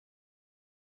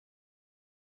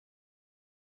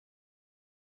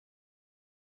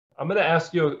I'm going to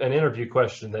ask you an interview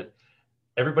question that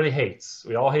everybody hates.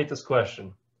 We all hate this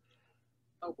question.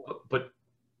 Oh, boy. But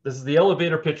this is the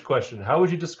elevator pitch question. How would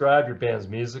you describe your band's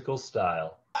musical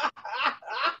style?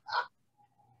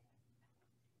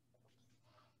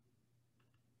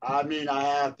 I mean, I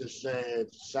have to say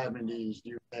it's 70s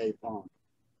UK punk.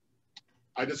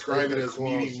 I describe it as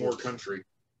needing more country.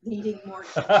 Needing more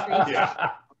country. Yeah.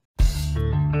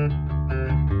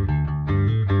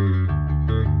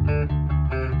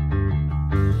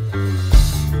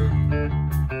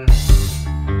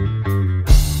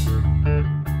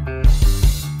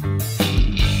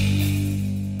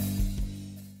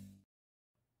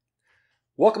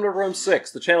 Welcome to Room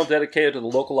 6, the channel dedicated to the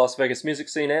local Las Vegas music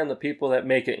scene and the people that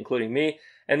make it, including me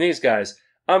and these guys.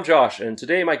 I'm Josh, and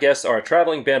today my guests are a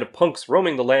traveling band of punks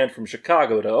roaming the land from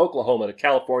Chicago to Oklahoma to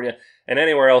California and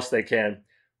anywhere else they can.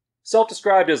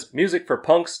 Self-described as music for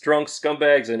punks, drunks,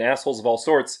 scumbags, and assholes of all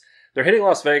sorts, they're hitting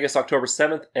Las Vegas October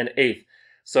 7th and 8th.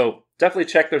 So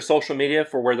definitely check their social media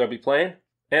for where they'll be playing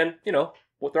and, you know,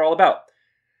 what they're all about.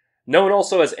 Known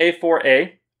also as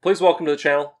A4A, please welcome to the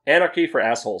channel, Anarchy for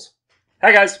Assholes.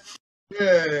 Hi guys!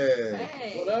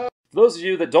 Hey. What up? For those of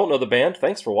you that don't know the band,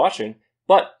 thanks for watching.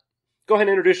 But go ahead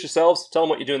and introduce yourselves, tell them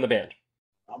what you do in the band.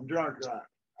 I'm drunk rock.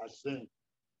 I sing.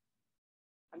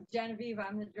 I'm Genevieve,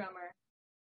 I'm the drummer.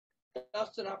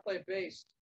 Dustin, I play bass.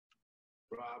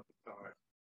 Rob, guitar.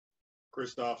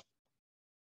 Christoph,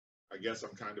 I guess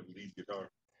I'm kind of lead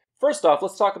guitar. First off,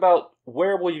 let's talk about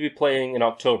where will you be playing in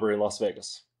October in Las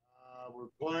Vegas? We're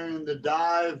playing the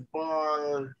Dive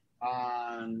Bar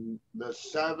on the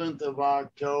 7th of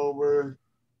October.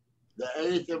 The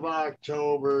 8th of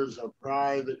October is a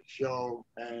private show,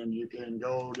 and you can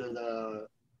go to the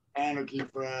Anarchy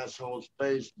for Assholes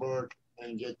Facebook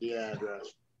and get the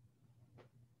address.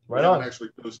 Right We haven't on. actually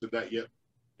posted that yet.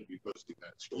 We'll be posting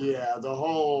that story. Yeah, the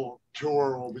whole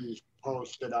tour will be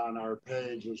posted on our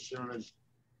page as soon as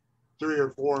 3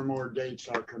 or 4 more dates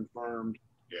are confirmed.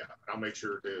 Yeah, I'll make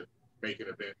sure to make an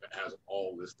event that has them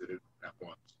all listed at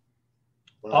once.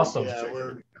 But Awesome. Yeah,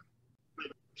 we're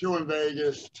 2 in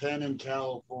Vegas, 10 in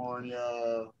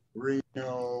California,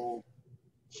 Reno,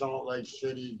 Salt Lake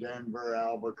City, Denver,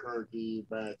 Albuquerque,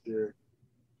 back here.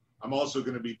 I'm also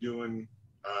going to be doing,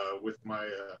 with my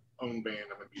own band,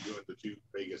 I'm going to be doing the 2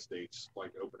 Vegas dates,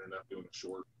 like opening up, doing a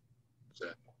short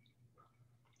set.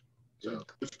 So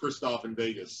it's Christoph in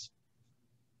Vegas.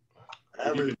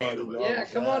 Everybody handle it. loves Yeah,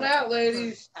 come that. on out,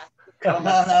 ladies. Come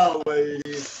on out,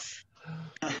 ladies.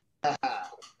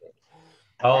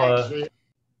 I'll, Actually,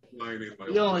 Mine in my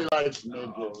he only likes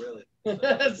Oh,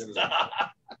 midgets. really? Stop.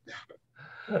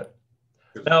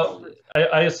 now,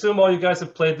 I assume all you guys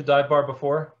have played the dive bar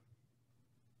before?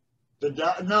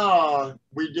 No,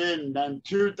 we didn't. In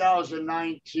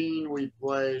 2019, we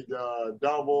played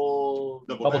Double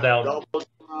Down.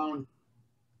 Down.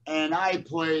 And I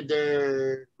played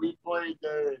there. We played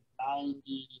there in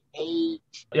 98.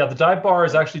 Yeah, the dive bar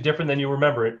is actually different than you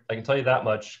remember it. I can tell you that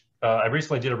much. I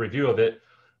recently did a review of it,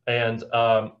 and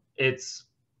I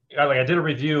did a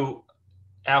review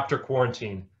after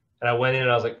quarantine, and I went in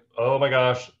and I was like, oh my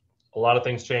gosh, a lot of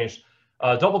things changed.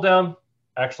 Double Down,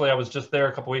 actually, I was just there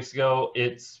a couple weeks ago.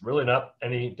 It's really not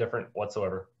any different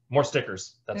whatsoever. More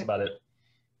stickers. That's about it.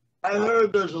 I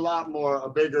heard there's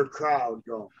a bigger crowd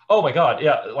going. Oh my God,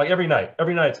 yeah, like every night.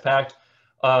 Every night it's packed.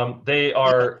 They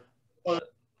are.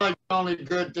 Like the only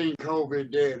good thing COVID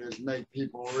did is make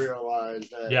people realize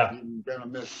that Yeah. you're gonna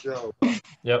miss shows. Yep.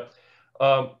 Yeah.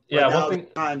 But now One thing.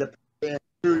 they're trying to pay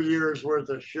 2 years worth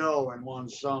of show in one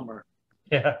summer.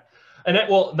 Yeah. And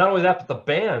well, not only that, but the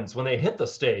bands, when they hit the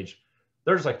stage,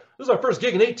 they're just like, this is our first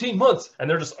gig in 18 months. And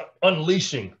they're just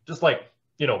unleashing, just like,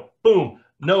 you know, boom,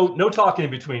 no talking in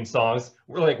between songs.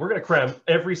 We're going to cram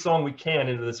every song we can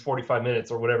into this 45 minutes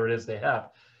or whatever it is they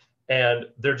have. And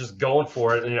they're just going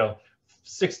for it. And, you know,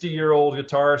 60-year-old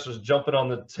guitarists just jumping on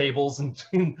the tables and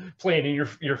playing in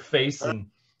your face. And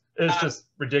it's just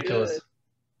ridiculous. Good.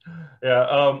 Yeah.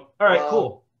 All right,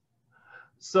 cool.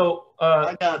 So,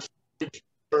 I got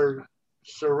for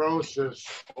cirrhosis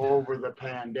over the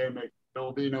pandemic.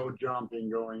 There'll be no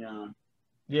jumping going on.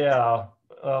 yeah.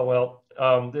 Well,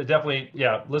 definitely,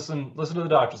 yeah. Listen to the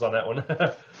doctors on that one.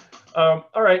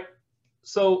 All right.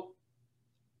 So,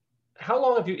 how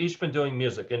long have you each been doing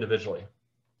music individually?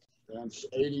 Since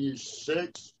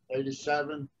 86,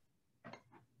 87.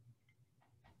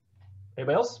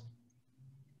 Anybody else?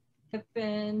 I've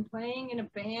been playing in a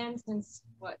band since,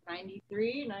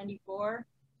 93, 94.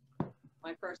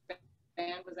 My first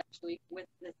band was actually with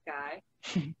this guy.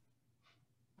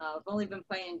 I've only been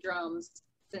playing drums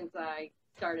since I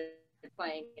started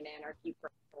playing in Anarchy for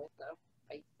so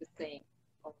I used to sing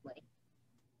only.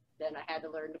 then I had to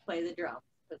learn to play the drums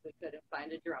because we couldn't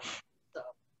find a drummer. So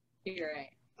here I am.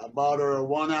 I bought her a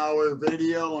 1-hour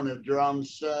video and a drum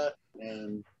set,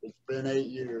 and it's been 8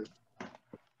 years.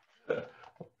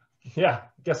 Yeah,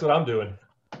 guess what I'm doing?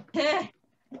 I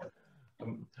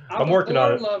I'm was working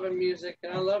on born it. loving music,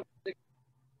 and I loved it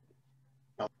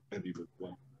Have you been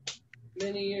playing?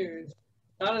 many years.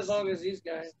 Not as long as these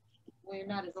guys. We're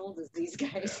not as old as these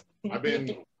guys. I've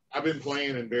been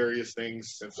playing in various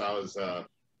things since I was a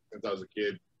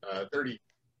kid. 30,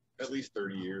 at least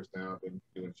 30 years now. I've been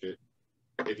doing shit.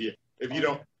 If you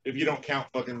don't count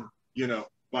fucking, you know,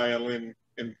 violin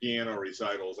and piano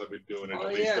recitals, I've been doing it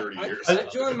at least 30 years. I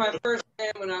joined my first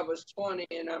band when I was 20,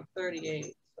 and I'm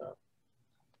 38, so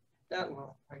that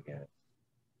long, I guess.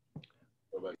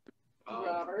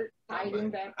 Robert, hiding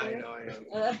back I there. know I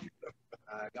am.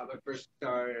 I got my first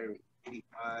guitar in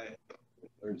 '85.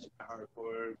 Learned some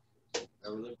hardcore.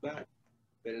 Never looked back.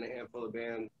 Been in a handful of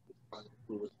bands. Probably the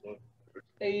coolest one.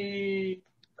 Hey,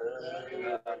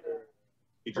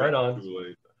 He Right drank on.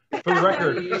 Kool-Aid.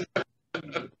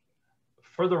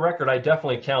 For the record, I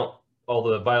definitely count all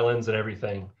the violins and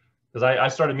everything because I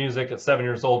started music at 7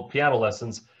 years old, piano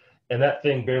lessons, and that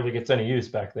thing barely gets any use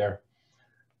back there.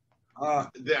 I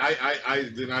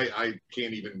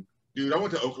can't even. Dude, I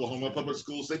went to Oklahoma public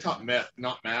schools. They taught meth,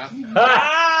 not math. Don't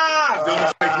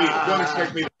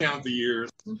expect me to count the years.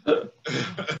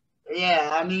 Yeah,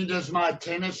 I mean, does my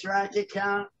tennis racket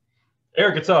count?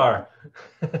 Air guitar.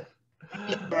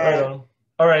 Right on.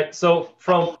 All right, so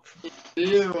from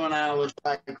Beer when I was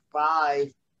like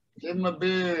 5. Give him a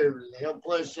beer. He'll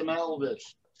play some Elvis.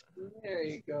 there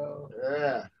you go.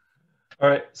 Yeah. all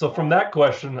right, so from that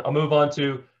question, I'll move on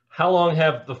to how long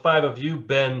have the 5 of you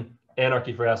been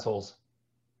Anarchy for Assholes?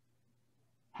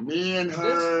 Me and This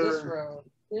her.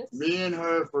 round. Me and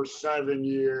her for 7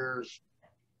 years.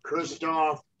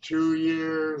 Christoph 2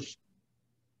 years.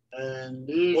 And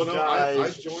these Well, no, I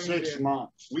guys joined 6 in-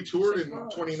 months. We toured in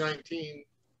 2019,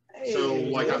 Hey, so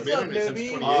like I've what's been up, in it since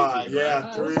newbie? 2018. Yeah,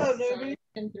 right? three- What's up, newbie?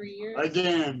 In 3 years.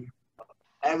 Again,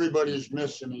 everybody's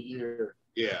missing a year.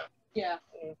 Yeah. Yeah.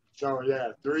 So yeah,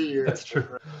 3 years. That's true.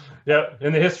 Yeah,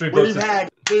 in the history books. We've had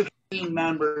 15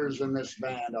 members in this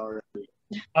band already.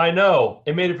 I know.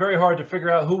 It made it very hard to figure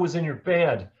out who was in your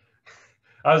band.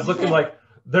 I was looking like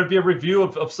there'd be a review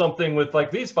of something with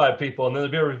like these 5 people, and then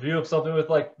there'd be a review of something with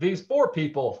like these 4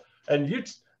 people, and you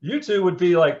two would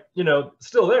be like, you know,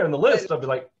 still there in the list. I'd be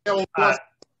like, Yeah, well, plus,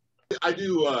 I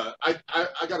do. I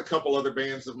got a couple other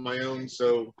bands of my own,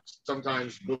 so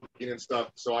sometimes booking and stuff.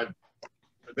 So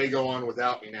they go on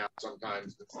without me now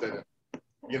sometimes instead of,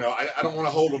 you know, I don't want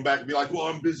to hold them back and be like, well,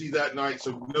 I'm busy that night,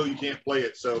 so no, you can't play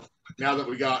it. So now that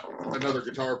we got another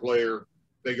guitar player,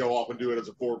 they go off and do it as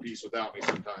a 4-piece without me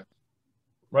sometimes.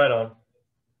 right on.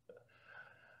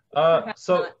 Perhaps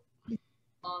So not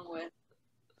along with.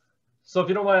 if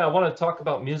you don't mind, I want to talk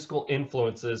about musical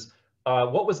influences.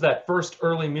 What was that first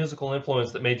early musical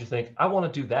influence that made you think, I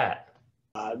want to do that?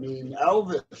 I mean,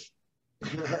 Elvis.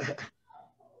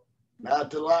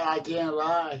 Not to lie, I can't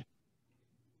lie.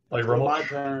 Like When Ramon? my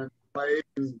parents played,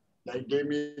 they gave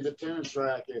me the tennis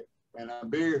racket and a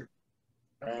beer,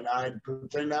 and I'd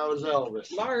pretend I was Elvis.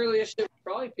 My earliest shit was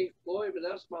probably Pink Floyd, but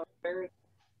that's my parents'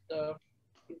 stuff.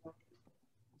 You know.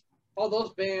 All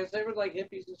those bands, they were like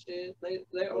hippies and shit.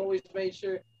 They always made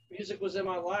sure music was in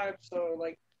my life. So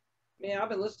like, man, I've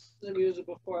been listening to music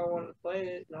before I wanted to play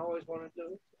it, and I always wanted to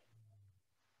do it.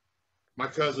 My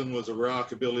cousin was a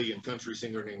rockabilly and country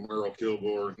singer named Merle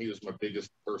Kilgore. He was my biggest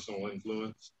personal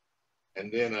influence. And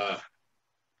then,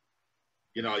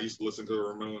 you know, I used to listen to the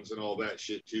Ramones and all that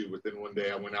shit too. But then one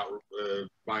day I went out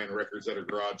buying records at a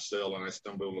garage sale, and I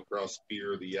stumbled across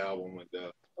Fear, the album, and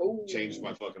Oh, changed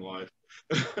my fucking life.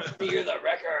 Fear the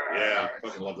Record. Yeah, I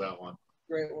fucking love that one.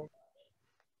 Great one.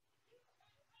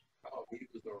 Oh, he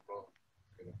was the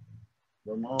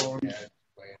Ramones. yeah,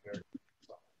 playing there.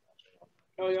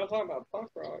 Oh, y'all talking about punk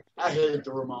rock? I hate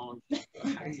the Ramones.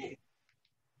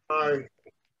 Sorry.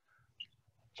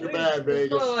 Too bad, It's Vegas.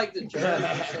 sort of like the Journey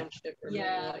or some shit for me.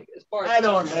 Yeah. Like, as far as I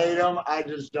don't hate them. I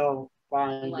just don't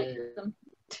find Like it. them.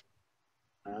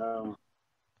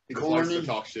 He just likes to Corny.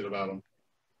 talk shit about them.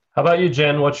 How about you,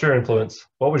 Jen? What's your influence?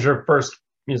 What was your first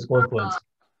musical influence?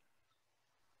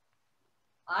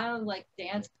 I'm like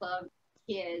dance club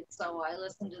kid, so I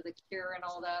listened to The Cure and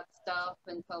all that stuff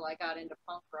until I got into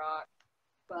punk rock.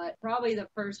 But probably the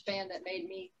first band that made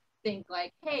me think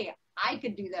like, hey, I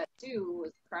could do that too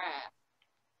was Crash.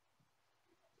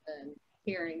 And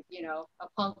hearing, you know, a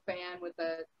punk band with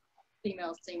a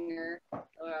female singer, I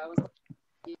was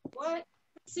like, what?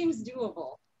 It seems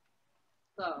doable.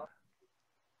 So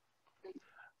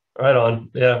Right on.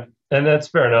 Yeah. And that's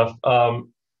fair enough.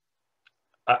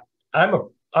 I,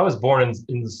 I was born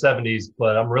in the 70s,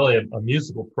 but I'm really a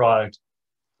musical product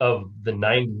of the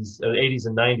 90s, 80s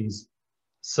and 90s.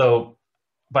 So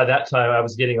by that time, I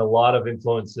was getting a lot of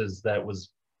influences that was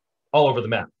all over the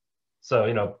map. So,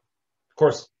 of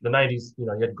course, the 90s, you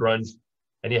had grunge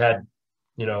and you had,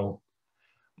 you know,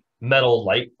 metal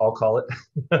light, I'll call it,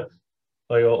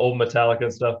 like old Metallica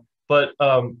and stuff. But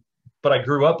I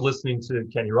grew up listening to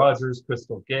Kenny Rogers,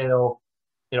 Crystal Gale,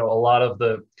 a lot of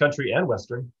the country and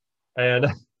Western. And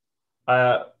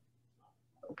uh,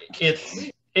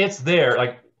 it's there.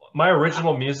 Like my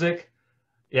original music,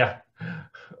 yeah,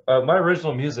 my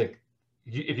original music.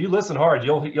 If you listen hard,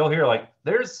 you'll hear like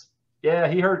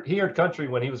he heard country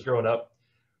when he was growing up,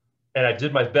 and I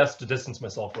did my best to distance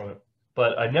myself from it.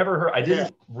 But I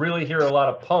didn't really hear a lot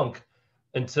of punk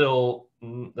until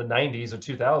the 90s or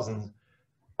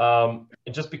 2000s,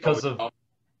 just because of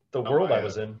the world I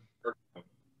was in.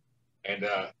 And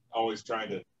always trying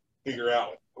to figure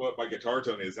out what my guitar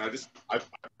tone is. And I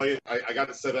play it. I got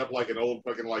it set up like an old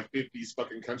fucking like 50s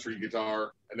fucking country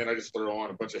guitar, and then I just throw on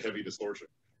a bunch of heavy distortion.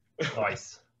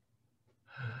 Nice.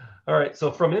 All right.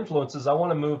 So from influences, I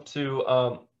want to move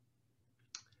to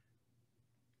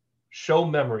show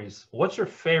memories. What's your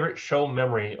favorite show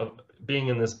memory of being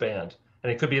in this band?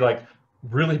 And it could be like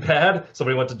really bad,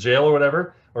 somebody went to jail or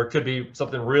whatever, or it could be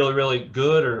something really, really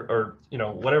good, or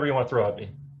whatever you want to throw at me.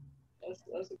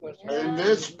 That's the question. In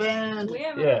this band, we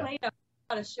haven't played a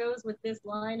lot of shows with this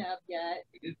lineup yet.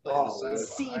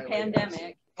 See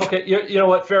pandemic. Okay, you know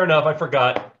what? Fair enough. I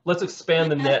forgot. Let's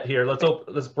expand the net here.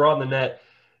 Let's broaden the net.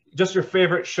 Just your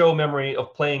favorite show memory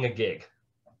of playing a gig.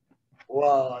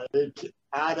 well,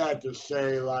 I'd have to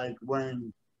say like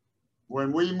when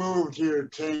we moved here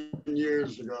 10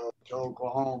 years ago to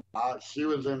Oklahoma, she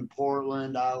was in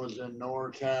Portland, I was in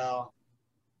NorCal,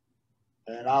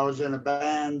 and I was in a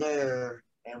band there,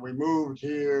 and we moved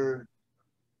here,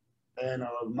 and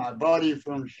my buddy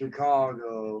from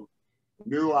Chicago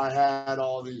knew I had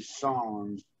all these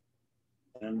songs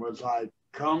and was like,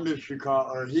 come to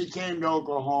Chicago, or he came to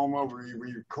Oklahoma, we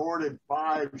recorded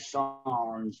 5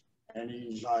 songs, and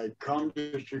he's like, come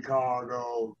to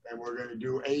Chicago, and we're going to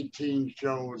do 18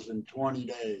 shows in 20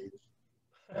 days.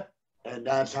 And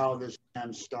that's how this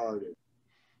band started.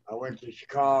 I went to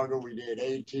Chicago, we did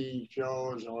 18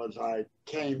 shows, and was like,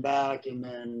 came back and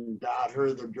then got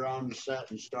her the drum set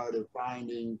and started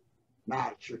finding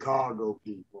not Chicago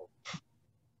people.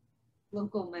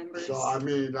 Local members. So, I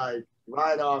mean, like,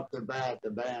 right off the bat, the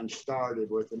band started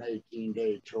with an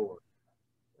 18-day tour.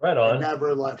 Right on. I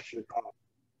never left Chicago.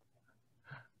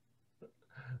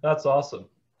 That's awesome.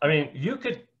 I mean,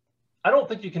 I don't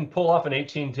think you can pull off an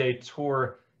 18-day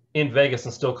tour in Vegas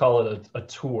and still call it a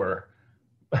tour.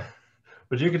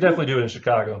 But you could definitely do it in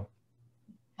Chicago.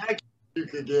 You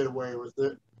could get away with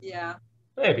it. Yeah.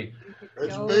 Maybe.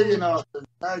 It's big enough in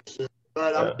Texas.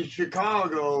 But I mean,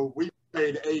 Chicago, we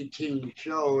played 18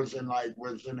 shows and like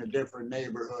was in a different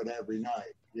neighborhood every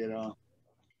night,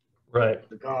 Right.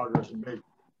 Chicago's a big.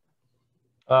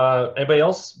 Anybody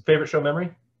else favorite show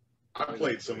memory? I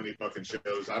played so many fucking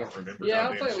shows. I don't remember. Yeah,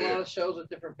 I played a lot of shows with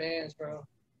different bands, bro.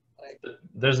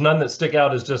 There's none that stick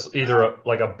out as just either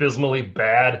like abysmally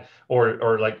bad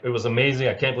or like it was amazing.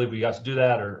 I can't believe we got to do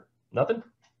that, or nothing.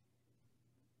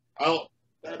 Oh,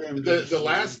 the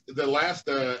last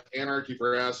Anarchy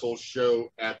for Assholes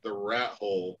show at the Rat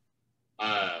Hole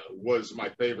was my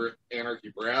favorite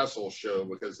Anarchy for Assholes show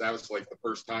because that was like the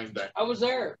first time that I was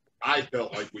there. I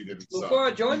felt like we didn't suck. Before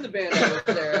I joined the band, I was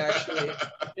there actually.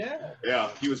 Yeah. Yeah,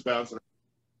 he was bouncing.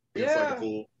 Yeah. Like a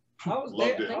fool. I was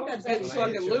Loved there. it. I was getting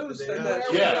fucking loose.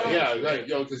 Yeah, right.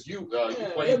 Because you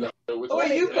played with. Oh,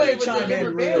 you played with the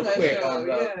different band that show.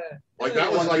 Yeah. Like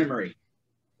that was like pretty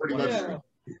much.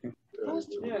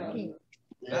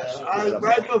 Yeah.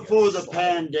 Right before the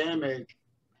pandemic,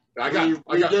 I got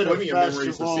plenty of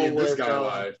memories of seeing this guy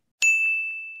live.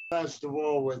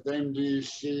 Festival with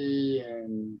MDC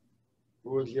and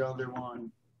who was the other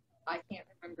one? I can't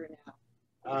remember now.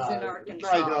 It's in Arkansas. It's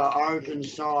like a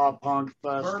Arkansas Punk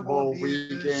Festival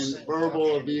weekend.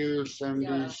 Verbal Abuse,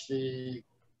 MDC.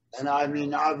 And I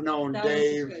mean, I've known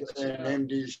Dave and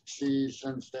MDC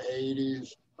since the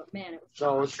 80s. But man,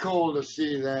 so it's cool to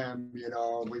see them,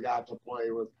 we got to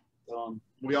play with them.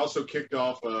 We also kicked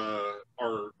off our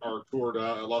tour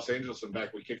to Los Angeles and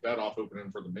back. We kicked that off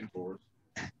opening for the Mentors.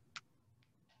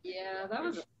 Yeah, that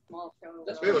was a small show.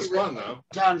 It was fun, though.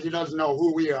 Sometimes he doesn't know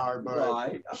who we are,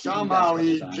 but somehow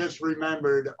he just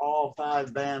remembered all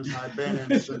 5 bands I've been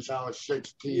in since I was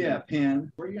 16. Yeah,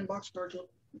 Penn. Were you in Boxcar Club?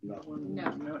 No,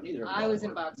 neither. I was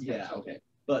in Boxcar. Yeah, okay.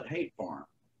 But Hate Farm,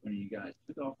 when you guys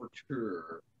took off for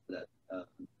tour that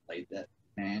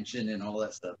mansion and all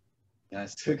that stuff. You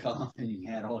guys took off and you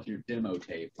had all your demo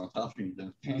tapes on top of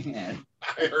the van.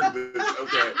 I heard this.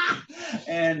 Okay.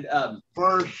 And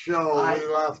First show, we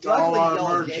left all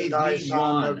our merchandise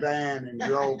on the van and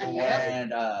drove away.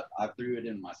 And I threw it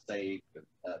in my safe.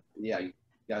 Yeah, you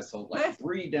guys sold like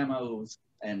 3 demos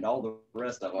and all the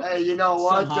rest of them. Hey, you know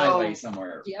what? Some highway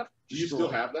somewhere. Yep. Do you still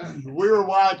have that? We were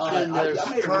watching I this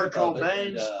made a Kurt rip of it, Cobain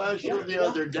and, special the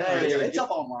other Yeah, day. it's up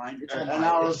online. It's And online.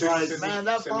 I was Send like, me- man,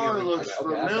 that send me a bar link looks to that.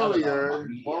 Okay, I've got it familiar.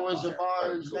 on my What was the media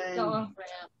bar's The name?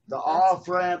 off-ramp. The off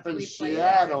ramp in We played there in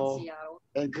Seattle. Seattle.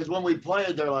 And because when we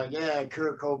played, they're like, yeah,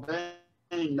 Kurt Cobain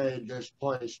made this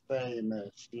place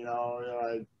famous. You know,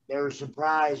 like they were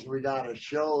surprised we got a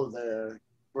show there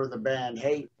for the band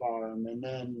Hate Farm. And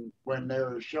then when they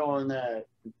were showing that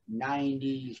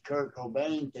 90s Kurt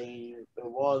Cobain thing, it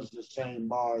was the same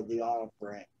bar, the off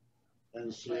ramp in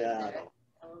Seattle.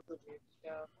 That was a weird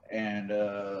show. And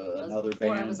was another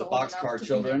before I band, was the old enough Boxcar to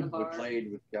be in the Children. We bar.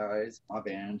 played with guys, my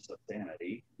band,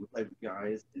 Subsanity. We played with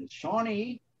guys in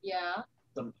Shawnee, Yeah.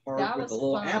 some part That with the was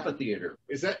little fun. amphitheater.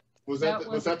 Was That that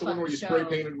was the a one fun where you spray show.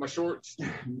 painted my shorts?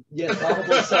 Yes,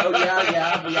 probably so. Yeah.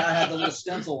 I had the little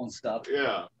stencil and stuff.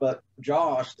 Yeah. But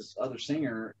Josh, this other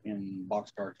singer in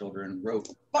Boxcar Children, wrote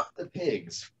 "Fuck the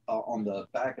pigs" on the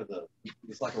back of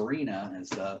it's like arena and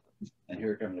stuff. And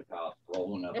here come the cops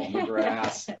rolling up on the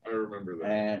grass. I remember that.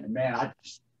 And man, I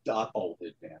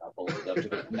folded, man. I folded up to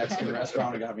the Mexican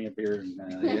restaurant and got me a beer.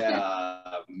 And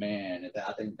yeah, man,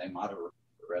 I think they might have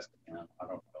arrested him. I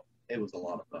don't know. It was a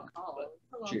lot of fun. Oh, But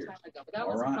it's a long cheers. time ago. But that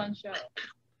All was right. a fun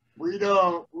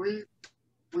show.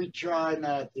 We try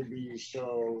not to be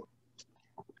so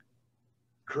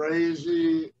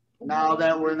crazy now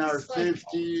that we're in our It's like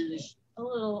 50s. a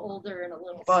little older and a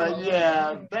little But slower.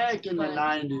 yeah, back in the But-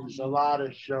 90s, a lot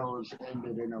of shows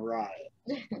ended in a riot.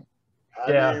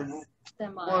 I Yeah. mean,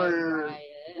 Semi-riot.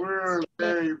 we're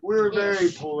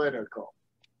very political,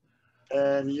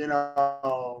 and you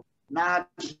know,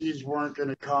 Nazis weren't going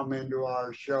to come into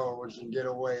our shows and get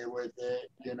away with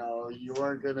it. You know, you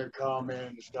weren't going to come in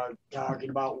and start talking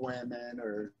about women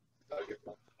or,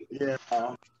 you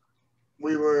know,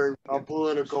 we were a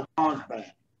political punk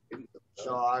band.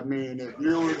 So, I mean, if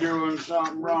you were doing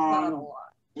something We fought a wrong,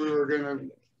 lot. we were going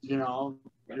to, you know,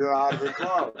 you're out of the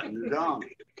club and you're done.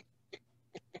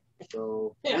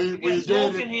 So, Yeah, we you got did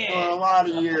smoking it head. for a lot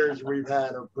of years. We've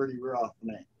had a pretty rough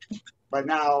name. But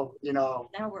now, you know,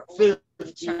 Now we're old.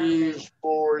 50s,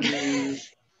 40s,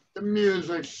 the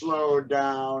music slowed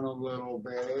down a little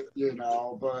bit, you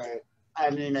know, but I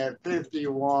mean, at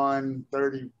 51,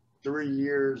 33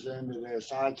 years into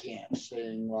this, I can't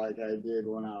sing like I did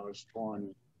when I was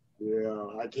 20. Yeah,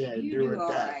 I can't You do do it all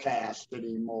that right. fast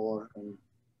anymore. And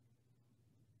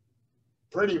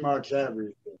pretty much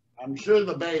everything. I'm sure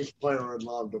the bass player would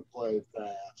love to play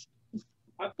fast.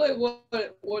 I play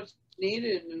what's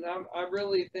needed, and I'm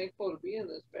really thankful to be in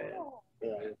this band.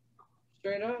 Yeah.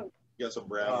 Straight up. You got some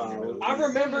brown on your nose. I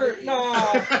remember,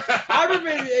 I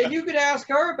remember, and you could ask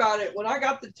her about it. When I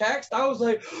got the text, I was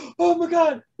like, oh my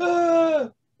God.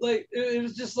 Like, it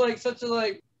was just like such a,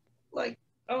 like,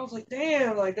 I was like,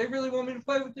 damn, like, they really want me to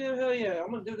play with them? Hell yeah,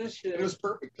 I'm going to do this shit. It was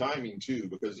perfect timing, too,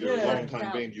 because your Yeah.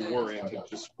 longtime band you were in had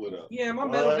just split up. Yeah, my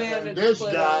metal band And had this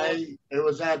split guy, up. it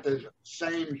was at the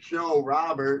same show,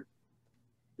 Robert.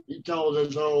 He told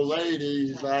his old lady,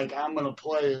 he's like, I'm going to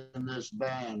play in this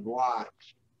band,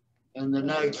 watch. And the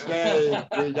next day,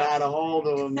 we got a hold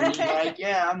of him, and he's like,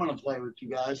 yeah, I'm going to play with you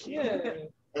guys. Yeah.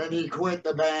 And he quit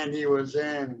the band he was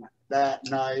in that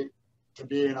night to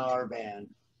be in our band.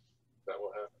 Is that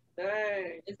what happened?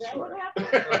 Dang. Is that what happened?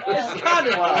 It's kind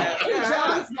of what In happened.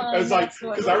 John's mind, It's like, that's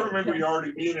what because I happened. remember you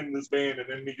already being in this band and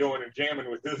then me going and jamming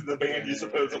with the band you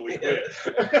supposedly quit.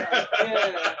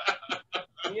 Yeah.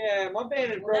 Yeah, my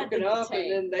band had Well, that broken didn't up, take.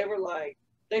 and then they were like,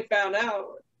 they found out.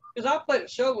 Because I played a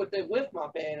show with them with my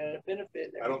band at a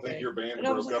benefit. And I don't think everything. your band And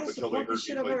I was broke like, up that's until the they heard fucking you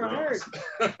shit I've play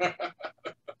ever drums.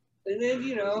 And then,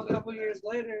 you know, a couple years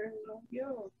later,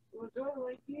 yo, want to join? I'm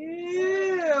like,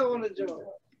 yeah, I want to join.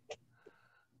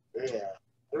 Yeah.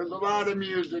 There's a lot of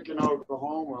music in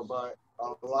Oklahoma, but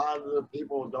a lot of the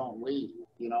people don't leave.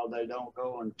 You know, they don't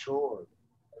go on tour.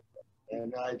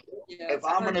 And like, Yeah, if it's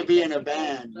I'm hard going to to be get in a people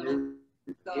band, that'll you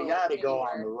go got to go on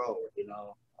anywhere. the road, you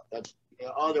know. That's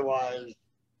otherwise,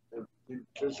 if you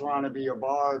just want to be a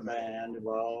bar band,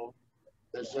 well,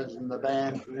 this isn't the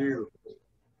band for you.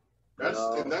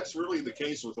 And that's really the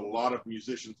case with a lot of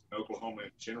musicians in Oklahoma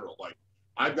in general. Like,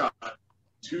 I've got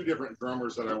 2 different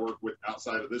drummers that I work with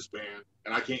outside of this band,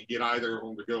 and I can't get either of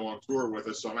them to go on tour with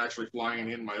us, so I'm actually flying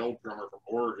in my old drummer from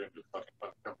Oregon to fucking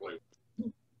come play with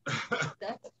me.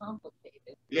 That's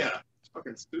complicated. Yeah, it's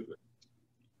fucking stupid.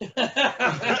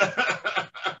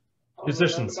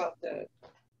 Musicians. About that.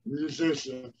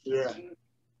 Musicians, yeah.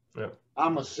 Yeah.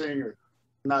 I'm a singer,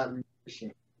 not a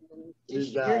musician.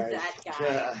 These You're guys, that guy.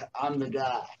 yeah, I'm the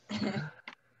guy.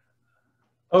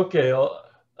 Okay,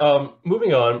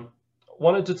 moving on.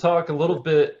 Wanted to talk a little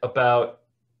bit about.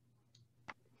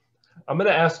 I'm going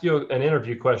to ask you an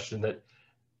interview question that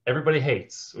everybody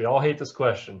hates. We all hate this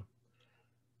question.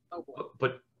 Oh boy.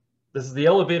 But this is the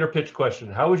elevator pitch question.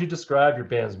 How would you describe your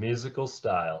band's musical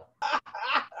style?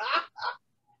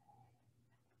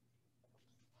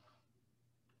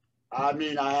 I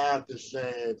mean, I have to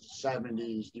say it's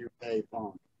 70s UK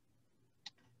punk.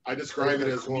 I describe it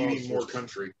as needing more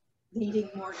country. Needing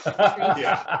more country.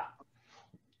 Yeah.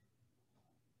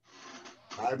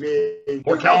 I mean,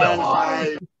 More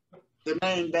cowbell. The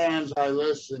main bands I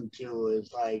listen to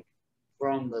is like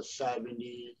from the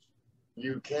 70s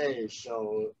UK,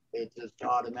 so it just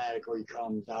automatically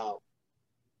comes out.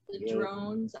 The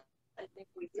drones, I think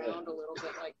we sound a little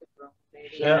bit like the drones.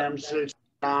 Maybe. Jam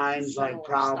 69's like Similar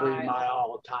probably style. my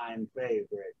all-time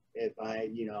favorite. If I,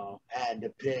 had to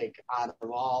pick out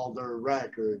of all their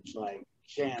records, like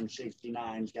Jam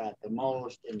 69's got the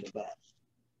most and the best.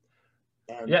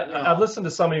 And, Yeah, I've listened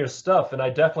to some of your stuff, and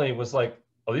I definitely was like,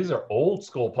 oh, these are old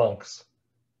school punks.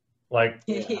 Like,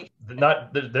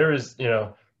 there is,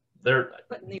 there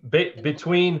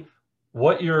between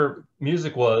what your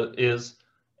music is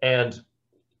and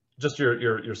just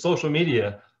your social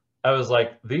media, I was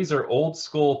like, these are old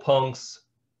school punks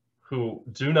who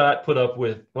do not put up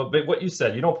with what you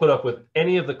said. You don't put up with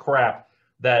any of the crap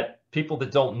that people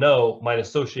that don't know might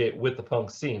associate with the punk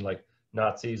scene, like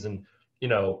Nazis and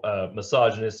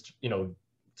misogynist,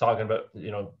 talking about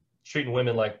treating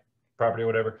women like property or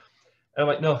whatever. And I'm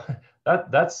like, no,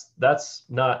 that's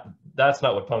not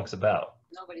what punk's about.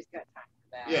 Nobody's got time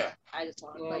for that. Yeah. I just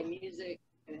want to play music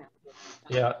and have a good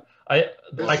time. Yeah,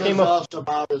 This I came is up. also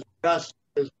about as best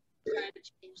as Trying to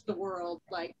change the world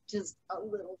like just a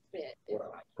little bit.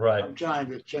 Right. I'm trying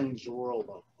to change the world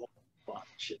a whole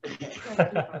bunch. Trying to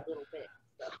do a little bit.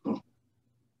 So.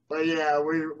 But yeah,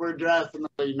 we're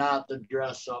definitely not the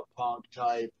dress up punk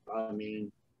type. I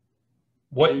mean,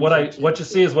 What you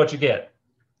see is what you get.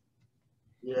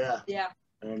 yeah, Yeah.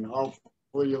 and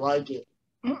hopefully you like it.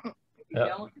 If you Yeah.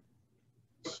 don't,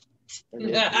 And if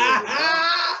you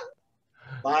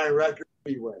buy a record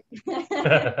anyway.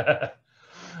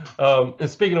 And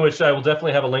speaking of which, I will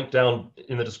definitely have a link down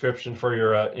in the description for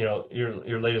your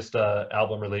your latest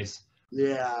album release.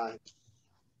 Yeah.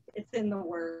 it's in the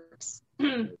works.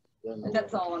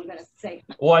 That's all I'm gonna say.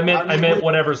 Well, I meant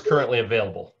whatever's currently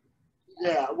available.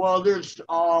 Yeah, well, there's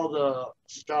all the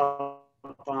stuff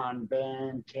on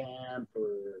Bandcamp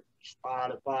or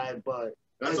Spotify, but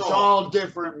That's it's all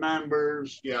different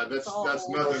members Yeah, that's all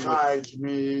nothing with besides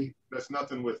me. that's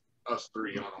nothing with us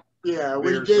three on them. Yeah,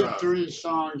 we There's, did 3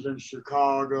 songs in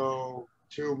Chicago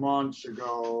 2 months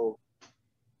ago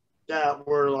that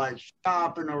were like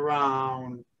shopping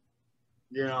around.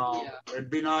 It'd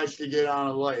be nice to get on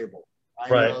a label. I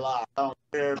Right. I don't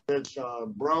care if it's a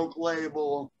broke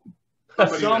label,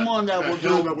 Somebody someone that will held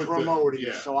do up the with promoting,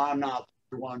 yeah. so I'm not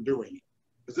the one doing it.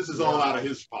 'Cause this is all out of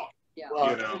his pocket. Yeah.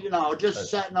 Well, just Right.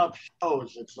 setting up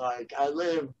shows. It's like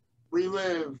we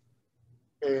live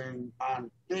on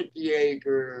 50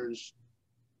 acres,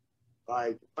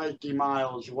 like 50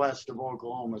 miles west of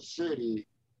Oklahoma City.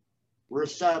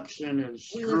 Reception is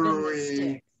We live in the screwy.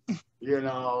 sticks.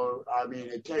 I mean,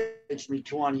 it takes me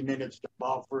 20 minutes to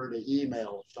buffer to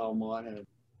email someone, and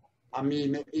I'm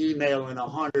emailing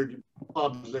 100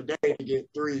 clubs a day to get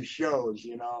 3 shows.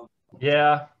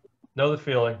 Yeah, know the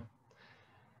feeling.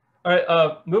 All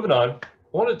right, moving on.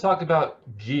 I wanted to talk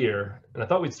about gear, and I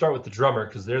thought we'd start with the drummer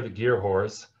because they're the gear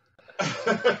whores.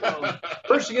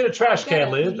 First, you get a trash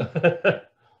can lid.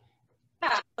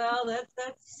 Yeah, well,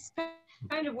 that's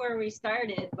kind of where we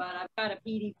started, but I've got a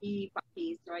PDP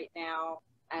piece right now,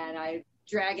 and I'm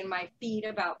dragging my feet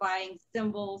about buying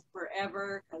cymbals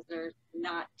forever because they're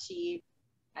not cheap,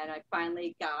 and I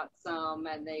finally got some,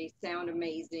 and they sound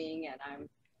amazing, and I'm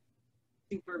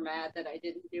super mad that I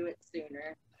didn't do it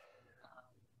sooner.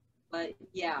 But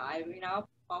yeah, I mean, I'll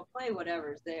play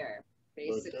whatever's there.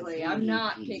 Basically, I'm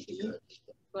not picky,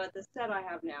 but the set I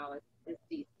have now is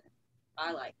decent.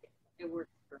 I like it. It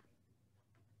works for me.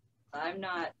 I'm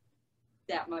not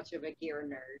that much of a gear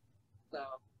nerd, so.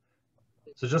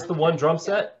 So just the one drum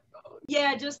set?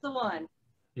 Yeah, just the one.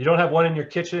 You don't have one in your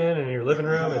kitchen and in your living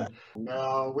room? And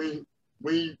No,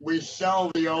 we sell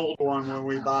the old one when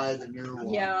we buy the new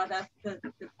one. Yeah, that's the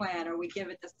plan, or we give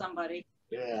it to somebody.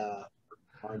 Yeah.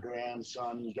 My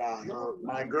grandson got hurt.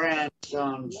 My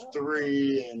grandson's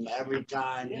 3, and every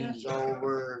time he's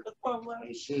over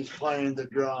and she's playing the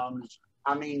drums,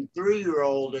 I mean,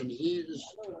 3-year-old, and He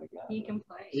can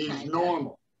play. he's kinda.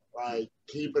 normal, like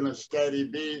keeping a steady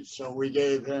beat. So we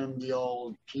gave him the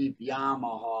old cheap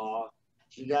Yamaha.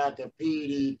 She got the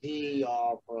PDP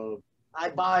off of. I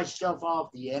buy stuff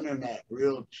off the internet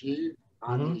real cheap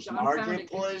on these John found a good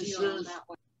deal on marketplaces, that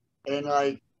one. and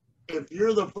like if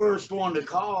you're the first one to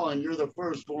call and you're the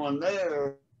first one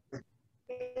there,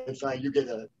 it's like you get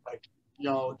a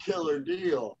killer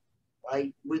deal.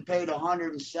 Like we paid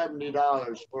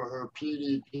 $170 for her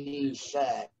PDP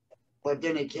set, but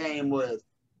then it came with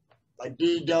a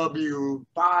DW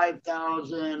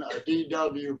 5000, a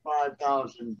DW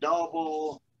 5000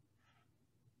 double,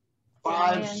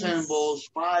 5 Stands. cymbals,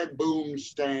 5 boom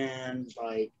stands,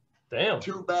 like Damn.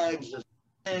 2 bags of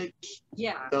sticks,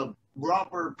 Yeah. the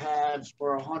rubber pads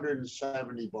for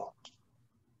 $170.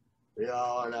 You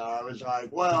know, and I was like,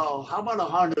 well, how about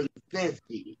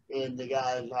 150? And the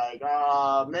guy's like,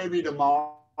 maybe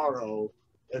tomorrow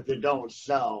if it don't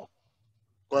sell.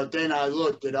 But then I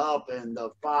looked it up, and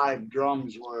the 5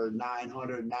 drums were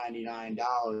 $999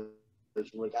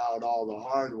 without all the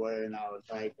hardware, and I was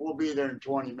like, we'll be there in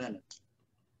 20 minutes.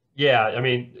 Yeah, I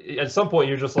mean, at some point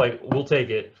you're just like, we'll take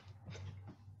it.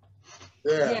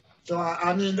 Yeah. So,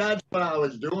 I mean, that's what I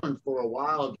was doing for a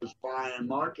while, just buying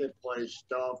marketplace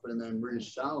stuff and then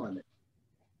reselling it.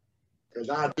 Because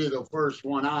I'd be the first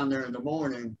one on there in the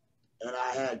morning, and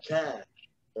I had cash.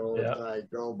 So it's like,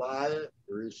 go buy it,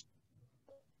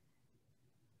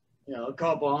 a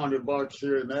couple $100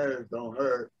 here and there don't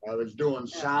hurt. I was doing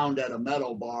sound at a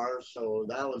metal bar, so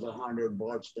that was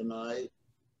 $100 tonight.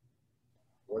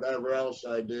 Whatever else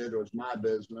I did was my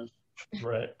business.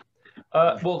 Right.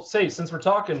 Well, say, since you're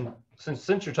talking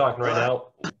right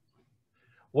now,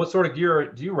 what sort of gear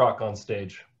do you rock on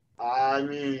stage? I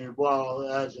mean, well,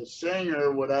 as a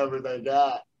singer, whatever they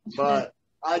got. But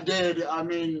I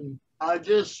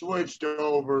just switched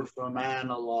over from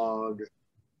analog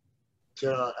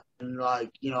to,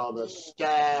 like, the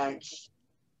stacks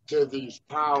to these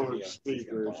powered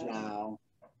speakers now.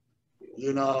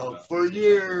 For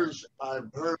years,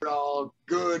 I've heard all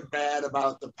good, bad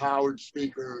about the powered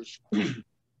speakers.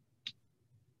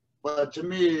 But to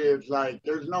me, it's like,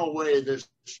 there's no way this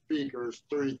speaker's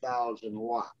 3,000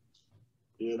 watts,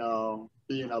 being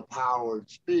a powered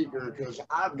speaker, because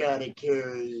I've got to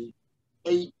carry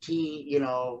 18,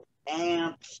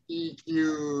 amps,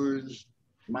 EQs,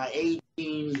 my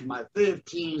 18s, my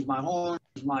 15s, my horns,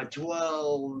 my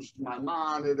 12s, my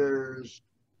monitors.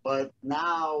 But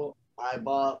now I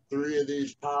bought 3 of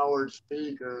these powered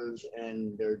speakers,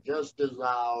 and they're just as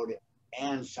loud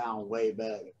and sound way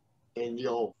better than the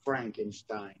old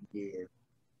Frankenstein gear.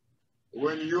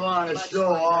 When you want to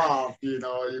show off, you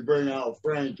bring out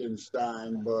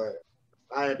Frankenstein, but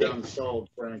I had done sold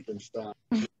Frankenstein.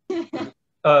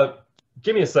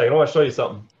 Give me a second. I want to show you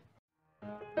something.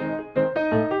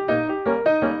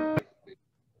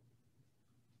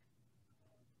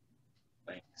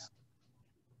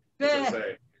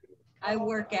 Good. I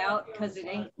work out because it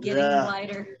ain't getting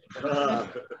lighter.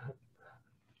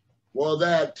 Well,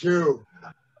 that too.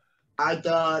 I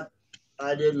thought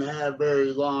I didn't have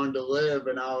very long to live,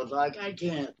 and I was like, I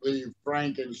can't leave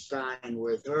Frankenstein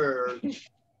with her.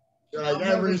 Like,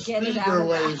 every speaker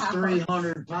weighs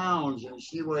 300 pounds, and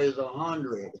she weighs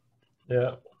 100.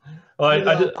 Yeah.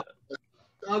 Well,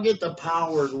 I'll get the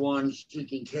powered ones she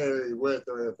can carry with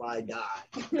her if I die.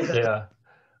 Yeah.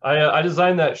 I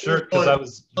designed that shirt because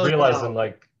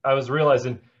I was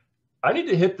realizing I need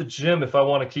to hit the gym if I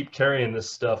want to keep carrying this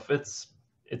stuff. It's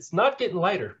not getting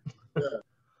lighter.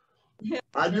 Yeah.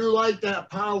 I do like that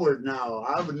powered now.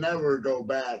 I would never go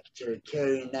back to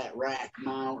carrying that rack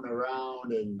mounting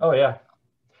around and all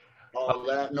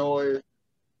that noise.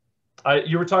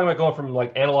 You were talking about going from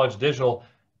like analog to digital.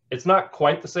 It's not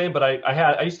quite the same, but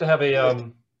I used to have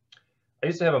a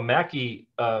Mackie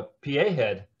PA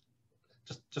head,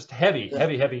 just heavy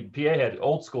PA head,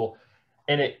 old school,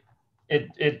 and it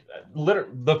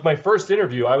literally, my first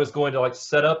interview, I was going to like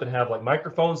set up and have like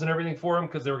microphones and everything for them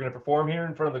because they were going to perform here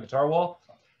in front of the guitar wall,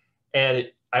 and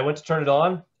I went to turn it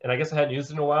on, and I guess I hadn't used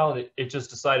it in a while, and it just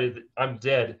decided that I'm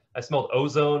dead. I smelled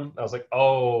ozone. I was like,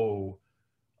 oh,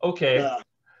 okay. Yeah.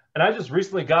 And I just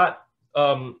recently got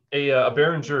a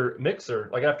Behringer mixer.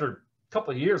 Like after a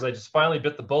couple of years, I just finally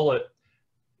bit the bullet,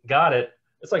 got it.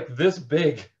 It's like this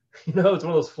big, it's one of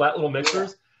those flat little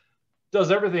mixers. Does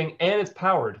everything, and it's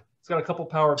powered. It's got a couple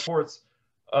power ports,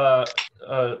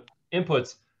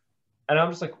 inputs, and I'm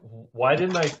just like, why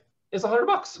didn't I? It's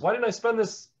 $100. Why didn't I spend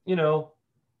this,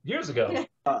 years ago?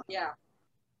 Yeah.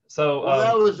 So Well,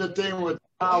 that was the thing with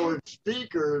powered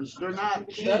speakers. They're not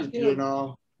cheap, you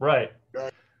know. right.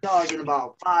 Talking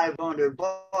about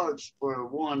 $500 for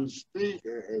one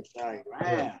speaker. It's like,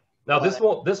 man. Now this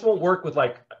won't work with,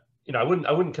 like, you know, I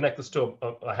wouldn't connect this to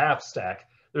a half stack.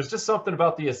 There's just something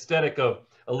about the aesthetic of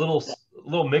a little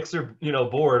mixer, you know,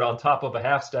 board on top of a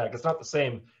half stack. It's not the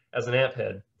same as an amp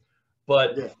head,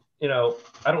 but you know,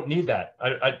 I don't need that.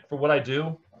 I for what I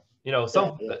do, you know,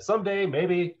 someday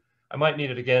maybe I might need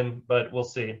it again, but we'll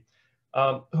see.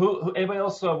 Who anybody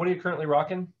else? What are you currently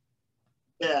rocking?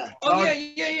 Yeah. Oh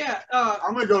yeah.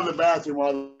 I'm gonna go to the bathroom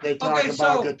while they talk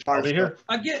about guitar. I'll be here.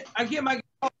 I get my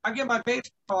bass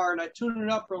guitar and I tune it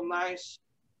up real nice,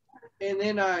 and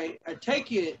then I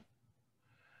take it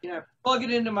and I plug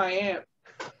it into my amp,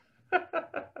 and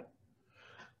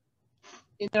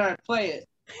then I play it.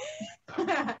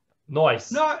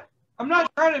 Nice. No, I'm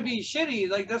not trying to be shitty.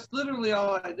 Like, that's literally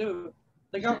all I do.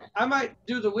 Like, I might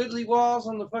do the Whitley walls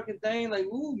on the fucking thing. Like,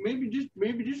 ooh, maybe this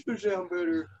would sound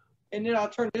better. And then I'll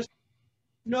turn this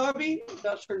knobby.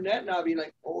 I'll turn that knobby.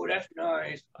 Like, oh, that's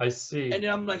nice. I see. And then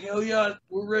I'm like, hell yeah,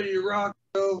 we're ready to rock,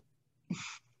 bro.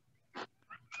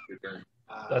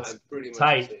 That's pretty much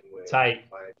tight. the same way. Tight.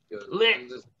 Lit.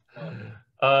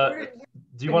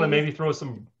 Do you want to maybe throw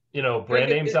some, you know, brand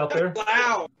names out there?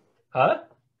 Wow. Huh?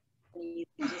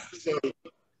 So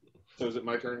is it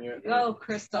my turn yet? Go,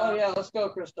 Christoph. Oh yeah, let's go,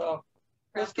 Christoph.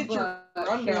 Let's get your Here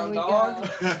rundown, we dog.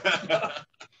 go.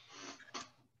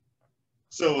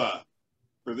 So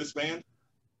for this band,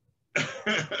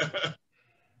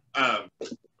 I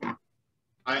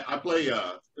play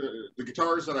the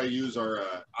guitars that I use are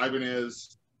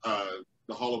Ibanez, the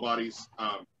hollow bodies,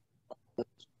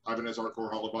 Ibanez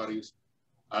Hardcore hollow bodies.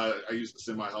 I use the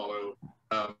semi-hollow.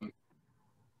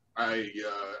 I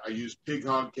use Pig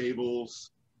Hog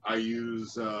cables. I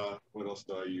use what else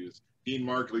do I use? Dean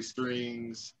Markley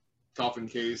strings, coffin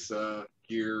case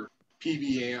gear,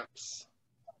 PV amps,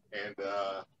 and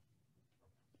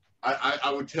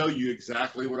I would tell you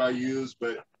exactly what I use,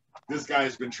 but this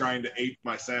guy's been trying to ape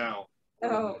my sound.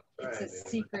 Oh, it's a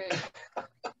secret.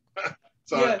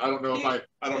 So Yeah, I don't know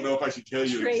if I should tell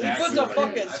you Trade. He exactly. puts a what I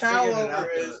fucking use.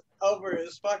 towel over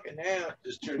his fucking amp.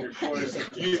 Just turn your chorus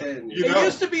up to You- 10. you It know-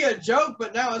 used to be a joke,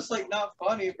 but now it's like not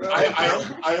funny, bro.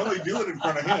 I only do it in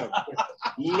front of him.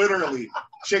 Literally,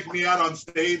 check me out on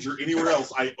stage or anywhere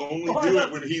else. I only do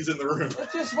it when he's in the room.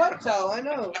 It's just sweat towel. I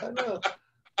know. But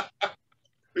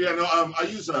yeah, no. I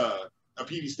use a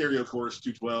PV stereo chorus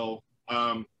 212.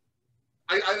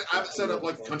 I've set up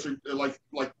like country, like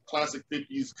classic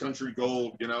 50s country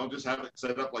gold. You know, just have it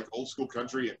set up like old school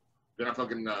country. And then I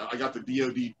got the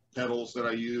DoD pedals that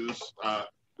I use.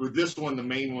 With this one, the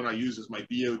main one I use is my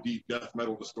DoD death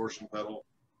metal distortion pedal.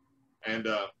 And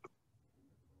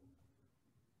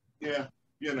yeah,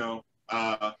 you know,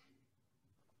 I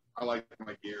like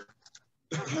my gear.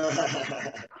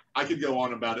 I could go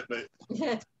on about it, but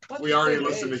we already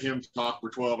listened to him talk for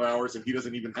 12 hours, and he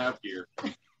doesn't even have gear.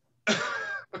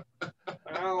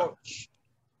 Ouch.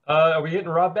 Are we getting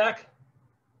Rob back?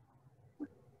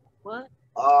 What?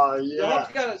 Yeah.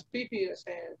 Rob's got his pee-pee in his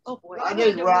hand. Oh boy. I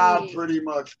think Rob pretty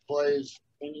much plays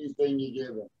anything you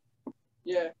give him.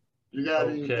 Yeah. You got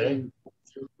Okay. anything?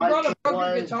 He brought a broken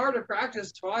play? guitar to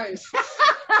practice twice.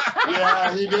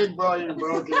 Yeah, he did bring a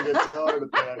broken guitar to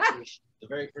practice. The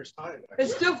very first time. It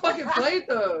still fucking played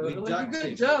though. We Like, duct good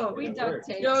taped job. it. We It duct worked.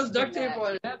 taped. Yeah, it was duct tape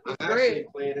on it. I'm It's actually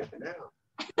great. playing it now.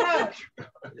 Yeah.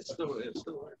 It still works.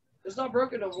 It's not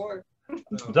broken no more. No,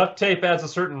 Duct tape adds a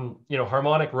certain, you know,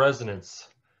 harmonic resonance.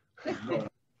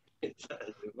 it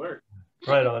worked.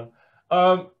 Right on.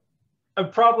 I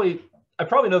probably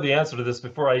know the answer to this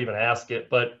before I even ask it,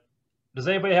 but does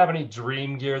anybody have any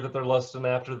dream gear that they're lusting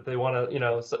after that they want to, you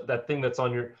know, that thing that's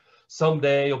on your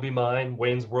someday you'll be mine,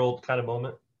 Wayne's World kind of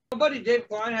moment? My buddy Dave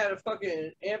Klein had a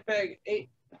fucking Ampeg eight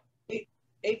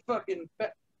fucking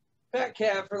fat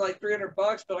cab for like $300,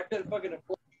 but I couldn't fucking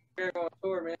afford it on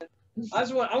tour, man. I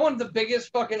wanted the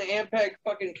biggest fucking Ampeg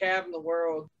fucking cab in the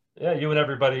world. Yeah, you and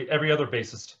every other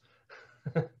bassist.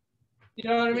 You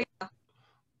know what I mean? Like,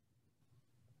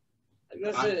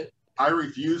 that's it. I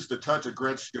refuse to touch a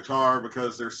Gretsch guitar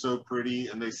because they're so pretty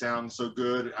and they sound so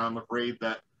good. I'm afraid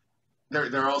that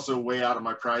they're also way out of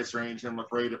my price range. I'm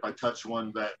afraid if I touch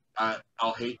one that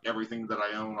I'll hate everything that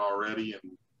I own already and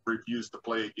refuse to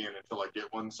play again until I get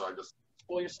one. So I just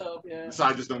Spoil yourself, yeah.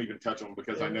 don't even touch them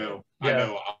because I know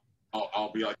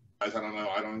I'll be like, guys, I don't know.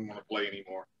 I don't even want to play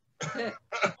anymore.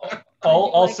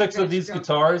 all Like six a of these drum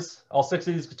guitars,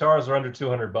 are under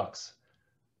 $200.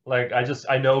 Like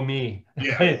I know me.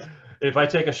 Yeah. If I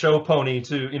take a show pony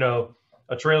to, you know,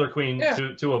 a Trailer Queen Yeah.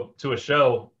 to a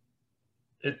show,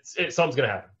 it's something's gonna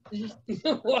happen.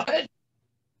 What?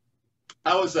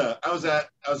 I was at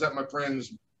my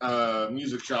friend's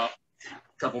music shop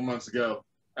a couple months ago.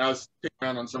 I was picking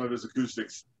around on some of his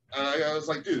acoustics. I was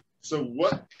like, dude, so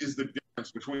what is the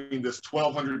difference between this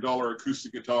 $1,200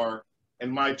 acoustic guitar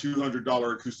and my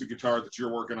 $200 acoustic guitar that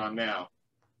you're working on now?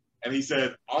 And he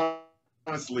said,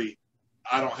 honestly,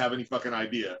 I don't have any fucking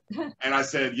idea. And I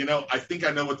said, you know, I think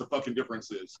I know what the fucking difference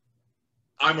is.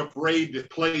 I'm afraid to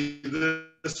play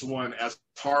this one as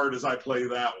hard as I play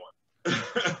that one.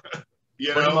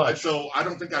 You know, and so I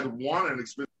don't think I'd want an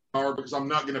expensive guitar because I'm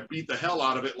not going to beat the hell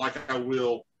out of it like I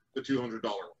will the $200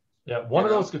 one. Yeah, one of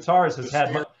those guitars has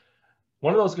had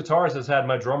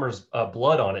my drummer's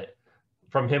blood on it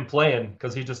from him playing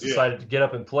because he just decided to get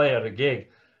up and play at a gig.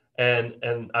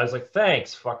 And I was like,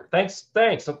 thanks, fucker. Thanks.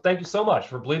 So thank you so much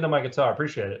for bleeding on my guitar.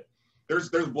 Appreciate it. There's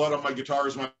blood on my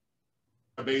guitars, my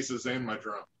basses, and my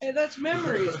drum. Hey, that's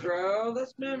memories, bro.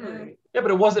 That's memory. Yeah,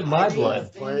 but it wasn't my blood.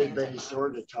 I played bass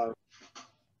or guitar.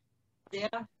 Yeah.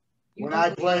 When I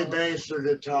play bass or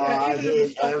guitar, I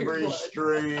hit every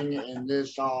string, and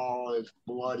this all is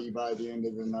bloody by the end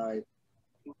of the night.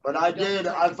 But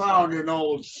I found an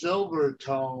old silver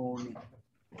tone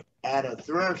at a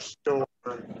thrift store,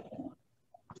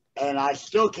 and I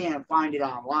still can't find it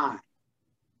online.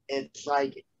 It's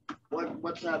like,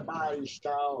 what's that body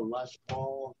style? Les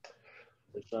Paul?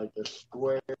 It's like a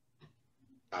square.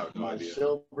 I have no idea.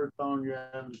 Silver tone, you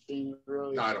haven't seen it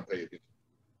really? No, I don't pay attention.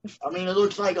 I mean, it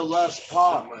looks like a Les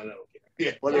Paul,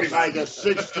 Yeah, but it's like a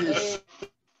 60s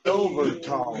silver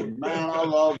tone. Man, I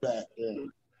love that thing.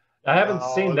 I haven't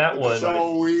seen that one.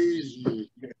 So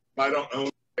easy. If I don't own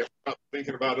it, if I'm not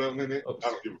thinking about owning it, I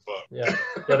don't give a fuck. Yeah,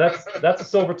 that's a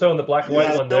silver tone, the black and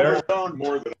white one there.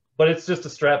 More than But it's just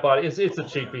a strap body. It's a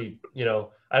cheapie, you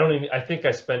know. I think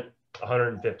I spent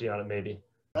 $150 on it maybe.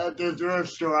 At the thrift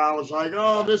store, I was like,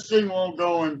 oh, this thing won't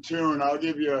go in tune. I'll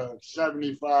give you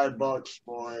 $75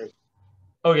 for it.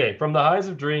 Okay, from the highs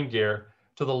of dream gear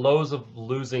to the lows of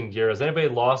losing gear. Has anybody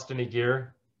lost any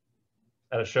gear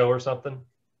at a show or something?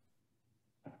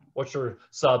 What's your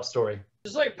sob story?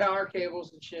 Just like power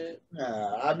cables and shit.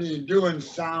 Yeah, I mean, doing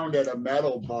sound at a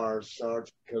metal bar sucks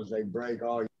because they break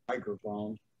all your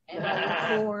microphones.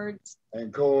 And cords.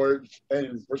 And cords.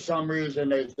 And for some reason,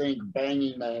 they think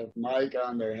banging the mic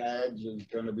on their heads is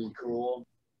going to be cool.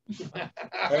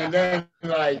 And then,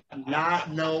 like,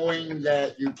 not knowing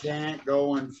that you can't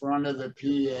go in front of the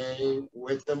PA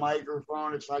with the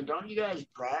microphone. It's like, don't you guys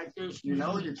practice? You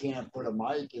know you can't put a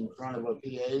mic in front of a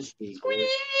PA speaker.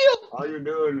 All you're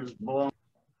doing is blowing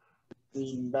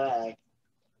back.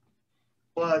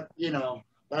 But, you know,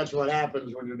 that's what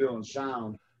happens when you're doing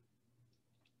sound.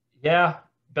 Yeah,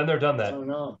 been there, done I that. don't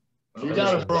know. You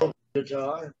got a broken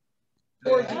guitar.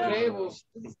 Cords and cables.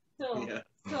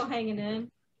 Still hanging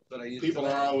in. People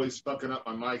are always fucking up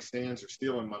my mic stands or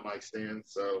stealing my mic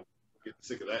stands, so I'm getting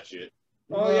sick of that shit.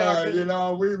 Oh, yeah. You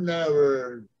know, we've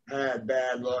never had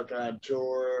bad luck on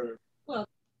tour. Well,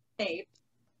 tapes.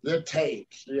 The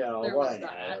tapes, you know, There was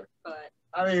whatever. that, but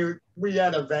I mean, we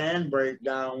had a van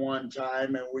breakdown one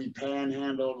time, and we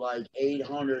panhandled like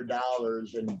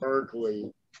 $800 in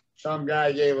Berkeley. Some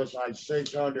guy gave us like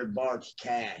 $600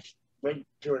 cash. Went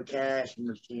to a cash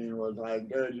machine, was like,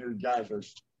 dude, you guys are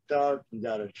stuck. You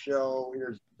got a show.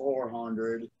 Here's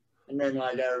 $400. And then,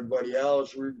 like everybody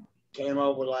else, we came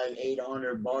up with like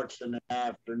 $800 in the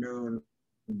afternoon,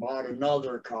 bought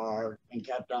another car, and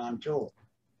kept on tour.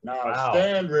 Now, Wow.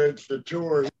 Standridge, the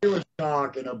tour he was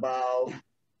talking about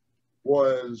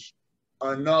was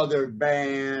another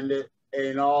band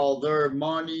and all their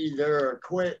money, their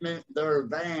equipment, their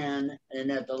van, and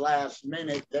at the last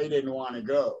minute, they didn't want to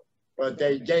go. But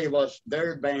they gave us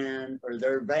their band or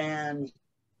their van,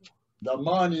 the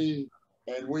money,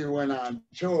 and we went on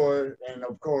tour. And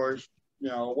of course, you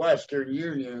know, Western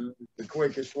Union, the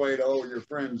quickest way to owe your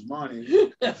friends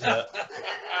money.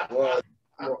 was,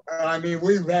 I mean,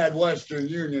 we've had Western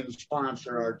Union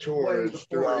sponsor our tours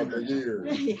throughout the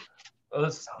years. Well,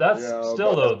 that's Yeah,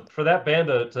 still though, for that band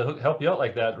to help you out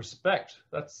like that, respect.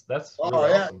 That's Oh, really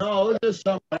yeah. awesome. No, it was just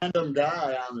some random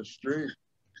guy on the street,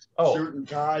 Oh, suit and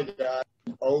tie guy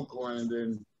from Oakland.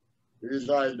 And he's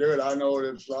like, dude, I know what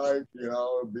it's like, you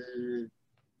know, to be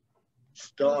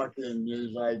stuck. And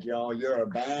he's like, yo, you're a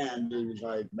band. He was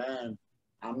like, man,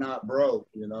 I'm not broke,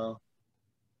 you know.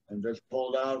 And just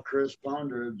pulled out crisp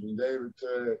hundreds and gave it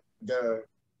to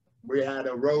we had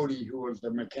a roadie who was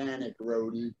the mechanic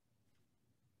roadie.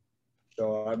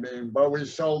 So, I mean, but we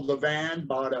sold the van,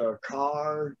 bought a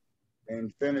car,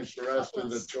 and finished the rest of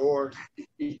the tour.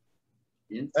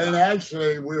 And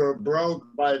actually, we were broke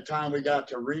by the time we got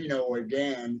to Reno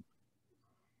again.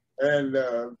 And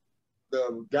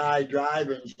the guy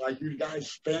driving's like, you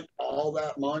guys spent all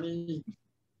that money?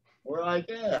 We're like,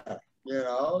 yeah. You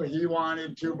know, he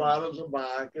wanted 2 bottles of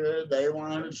vodka. They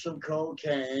wanted some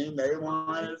cocaine. They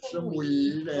wanted some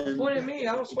weed. And, Point at me.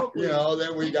 I don't smoke weed. you know,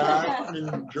 then we got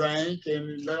and drank.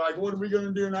 And they're like, what are we going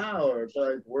to do now? It's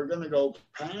like, we're going to go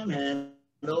panhandle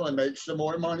and make some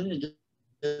more money and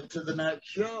get to the next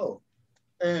show.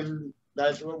 And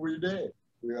that's what we did.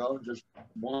 You know, just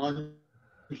one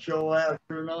show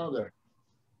after another.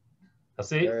 I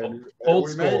see. And Old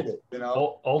we school. made it, you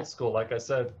know. Old school, like I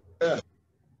said. Yeah.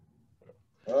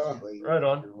 Right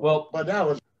on. Well, but that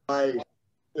was my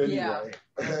Yeah.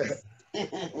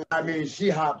 anyway. I mean, she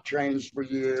hopped trains for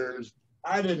years.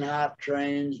 I didn't hop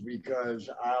trains because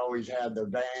I always had the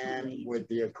van with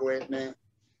the equipment.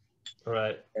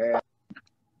 right. And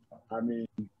I mean,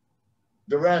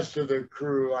 the rest of the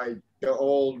crew, like the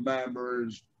old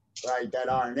members, like that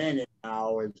aren't in it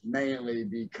now, is mainly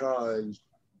because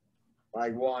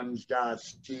like one's got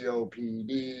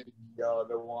COPD, the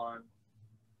other one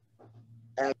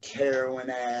ex-heroin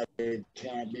addict,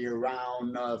 can't be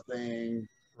around nothing.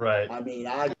 Right. I mean,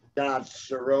 I got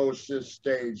cirrhosis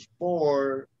stage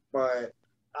 4, but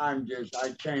I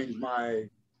changed my,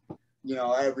 you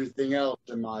know, everything else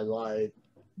in my life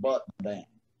but band.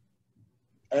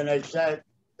 And except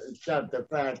the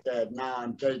fact that now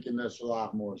I'm taking this a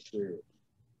lot more serious.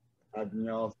 I've, you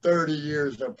know, 30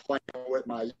 years of playing with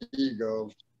my ego.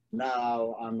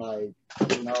 Now I'm like,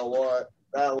 you know what?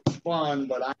 That was fun,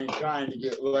 but I ain't trying to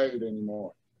get laid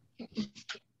anymore.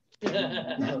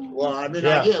 Well, I mean,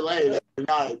 I get laid every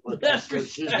night, but that's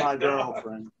because she's my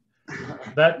girlfriend.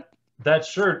 that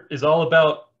shirt is all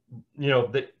about, you know,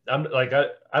 I'm like,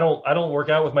 I don't work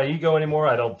out with my ego anymore.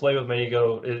 I don't play with my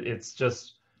ego. It's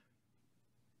just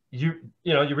you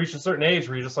know, you reach a certain age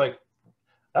where you're just like,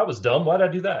 that was dumb. Why did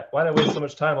I do that? Why did I waste so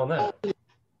much time on that?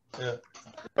 Yeah.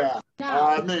 Yeah.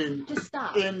 I mean, just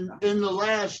stop. in the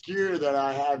last year that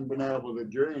I haven't been able to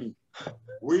drink,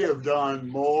 we have done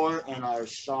more, and our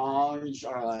songs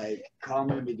are like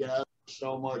coming together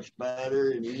so much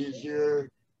better and easier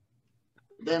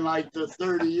than like the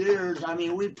 30 years. I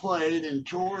mean, we played and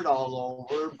toured all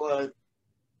over, but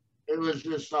it was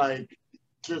just like,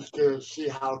 just to see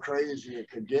how crazy it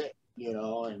could get, you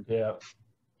know, and, Yeah.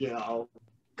 you know,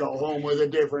 go home with a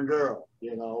different girl,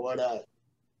 you know, whatever,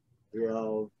 you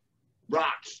know,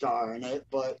 rock star in it,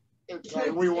 but it's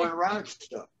like we weren't rock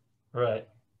star. Right.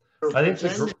 Or I think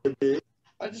pretended to be.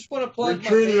 I just want to We plug my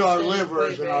treated our bass and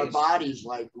livers play and our bass. bodies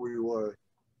like we were,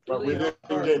 but we Really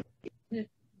didn't get.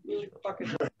 Really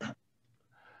fucking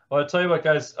Well, I'll tell you what,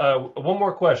 guys, one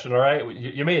more question. All right.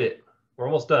 You made it. We're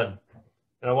almost done.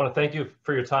 And I want to thank you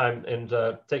for your time and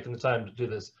taking the time to do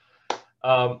this.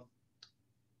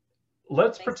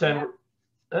 Let's pretend.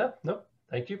 No,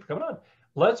 thank you for coming on.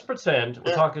 Let's pretend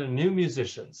we're talking to new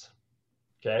musicians.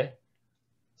 Okay.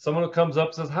 Someone who comes up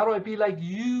and says, how do I be like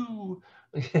you?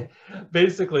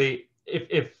 Basically,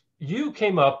 if you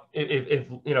came up, if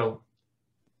you know,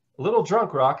 Little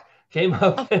Drunk Rock came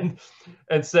up and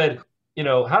said, you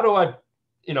know, how do I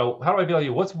be like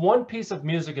you? What's one piece of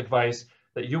music advice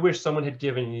that you wish someone had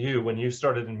given you when you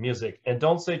started in music? And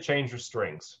don't say change your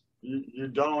strings. You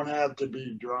don't have to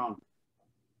be drunk.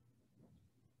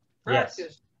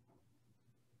 practice.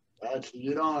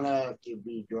 You don't have to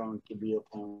be drunk to be a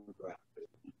punk rapper.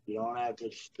 You don't have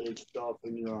to stick stuff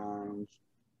in your arms.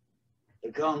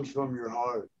 It comes from your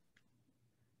heart.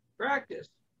 Practice.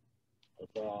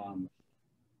 Um,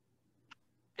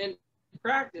 And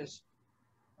practice.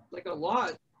 Like a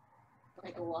lot.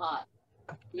 Like a lot.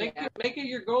 Make Yeah. it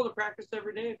your goal to practice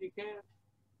every day if you can.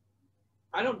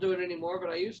 I don't do it anymore, but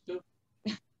I used to.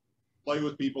 Play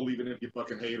with people even if you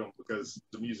fucking hate them because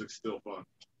the music's still fun.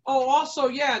 Oh, also,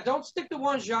 yeah, don't stick to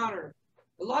one genre.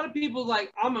 A lot of people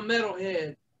like, I'm a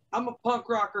metalhead. I'm a punk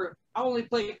rocker. I only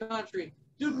play country.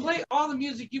 Dude, play all the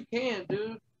music you can,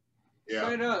 dude. Yeah.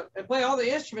 Straight up. And play all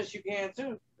the instruments you can,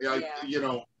 too. Yeah, Yeah. you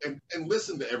know, and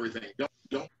listen to everything.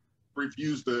 Don't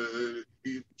refuse to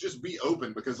just be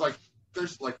open because, like,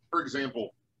 there's like, for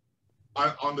example,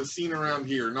 on the scene around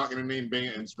here, not going to name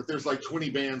bands, but there's like 20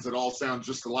 bands that all sound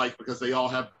just alike because they all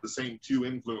have the same 2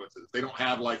 influences. They don't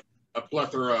have like a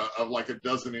plethora of like a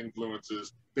dozen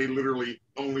influences. They literally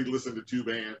only listen to 2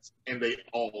 bands and they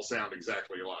all sound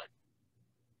exactly alike.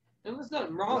 And there's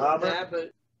nothing wrong Robert? with that,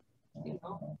 but, you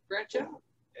know, branch out.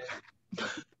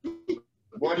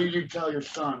 what did you tell your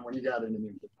son when he got into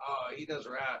music? Oh, he does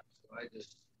rap, so I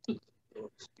just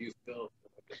spew filth.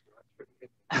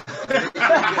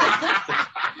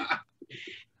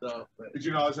 Did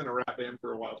you know I was in a rap band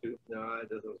for a while too? No, I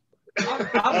doesn't.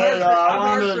 Hey, I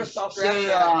want to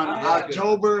say on I've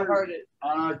October heard it.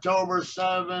 on October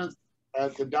 7th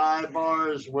at the dive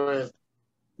bars with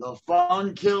the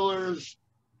Fun Killers,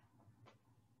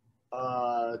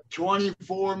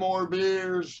 24 more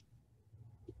beers,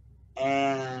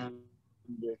 and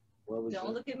what was Don't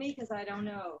it? look at me because I don't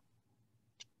know.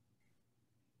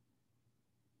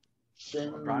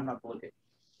 I'm trying not to look at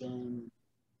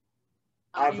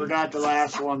I forgot the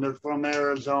last one. They're from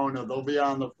Arizona. They'll be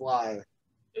on the flyer.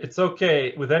 It's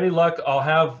okay. With any luck, I'll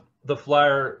have the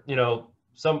flyer, you know,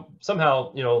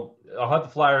 somehow, you know, I'll have the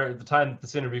flyer at the time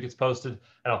this interview gets posted,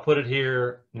 and I'll put it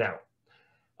here now.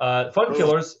 Fun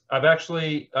Killers, I've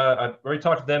actually, I've already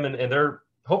talked to them, and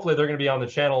hopefully they're going to be on the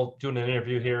channel doing an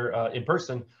interview here in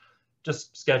person.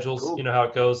 Just schedules, Cool. you know how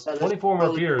it goes. 24 more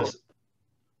really beers.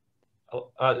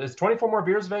 Is 24 more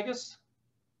beers Vegas?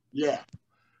 Yeah.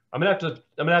 I'm gonna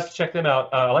have to check them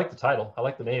out. I like the title. I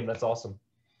like the name. That's awesome.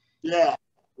 Yeah.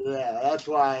 That's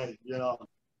why, you know,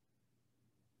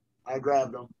 I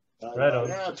grabbed them. Right on.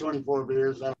 Yeah, 24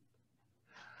 beers. All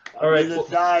right. The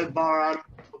dive bar, I don't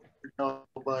know,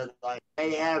 but like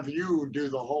they have you do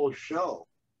the whole show.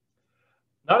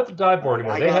 Not at the dive bar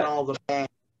anymore. I They got have. all the bands.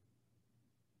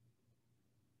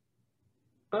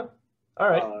 Huh? All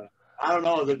right. I don't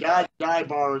know. The guy at the dive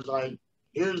bar was like,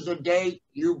 "Here's the date.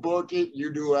 You book it.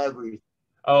 You do everything."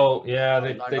 Oh yeah,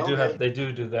 they Like, do okay. have they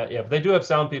do that. Yeah, but they do have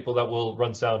sound people that will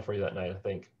run sound for you that night, I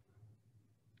think.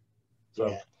 So,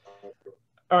 Yeah.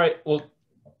 all right. Well,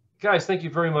 guys, thank you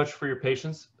very much for your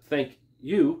patience. Thank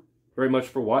you very much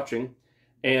for watching,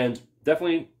 and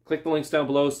definitely click the links down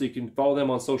below so you can follow them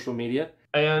on social media.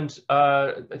 And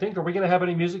I think, are we going to have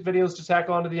any music videos to tack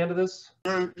on to the end of this?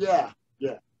 Yeah.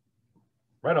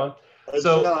 Right on. It's,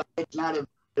 So it's not a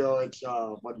video. It's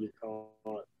what do you call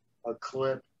it? A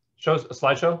clip. shows a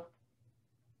slideshow.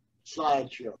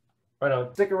 Slideshow. Right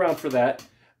on. Stick around for that.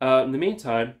 In the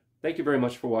meantime, thank you very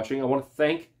much for watching. I want to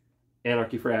thank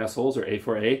Anarchy for Assholes, or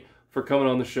A4A, for coming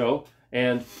on the show.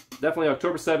 And definitely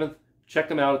October 7th, check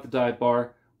them out at the dive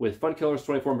bar with Fun Killers,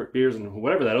 24 Beers, and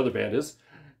whatever that other band is.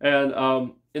 And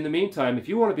in the meantime, if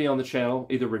you want to be on the channel,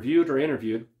 either reviewed or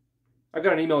interviewed, I've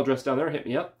got an email address down there. Hit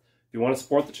me up. If you want to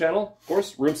support the channel, of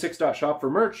course, room6.shop for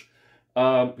merch.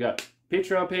 Got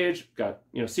Patreon page, got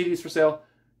CDs for sale.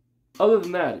 Other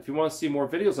than that, if you want to see more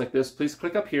videos like this, please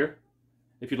click up here.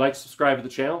 If you'd like to subscribe to the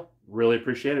channel, really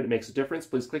appreciate it. It makes a difference.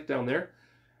 Please click down there.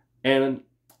 And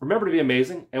remember to be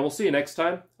amazing, and we'll see you next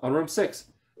time on Room 6.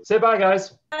 Say bye,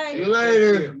 guys. Bye. See you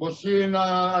later. We'll see you in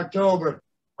October.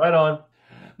 Right on.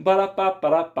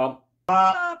 Ba-da-ba-ba-da-bum.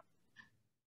 Bye.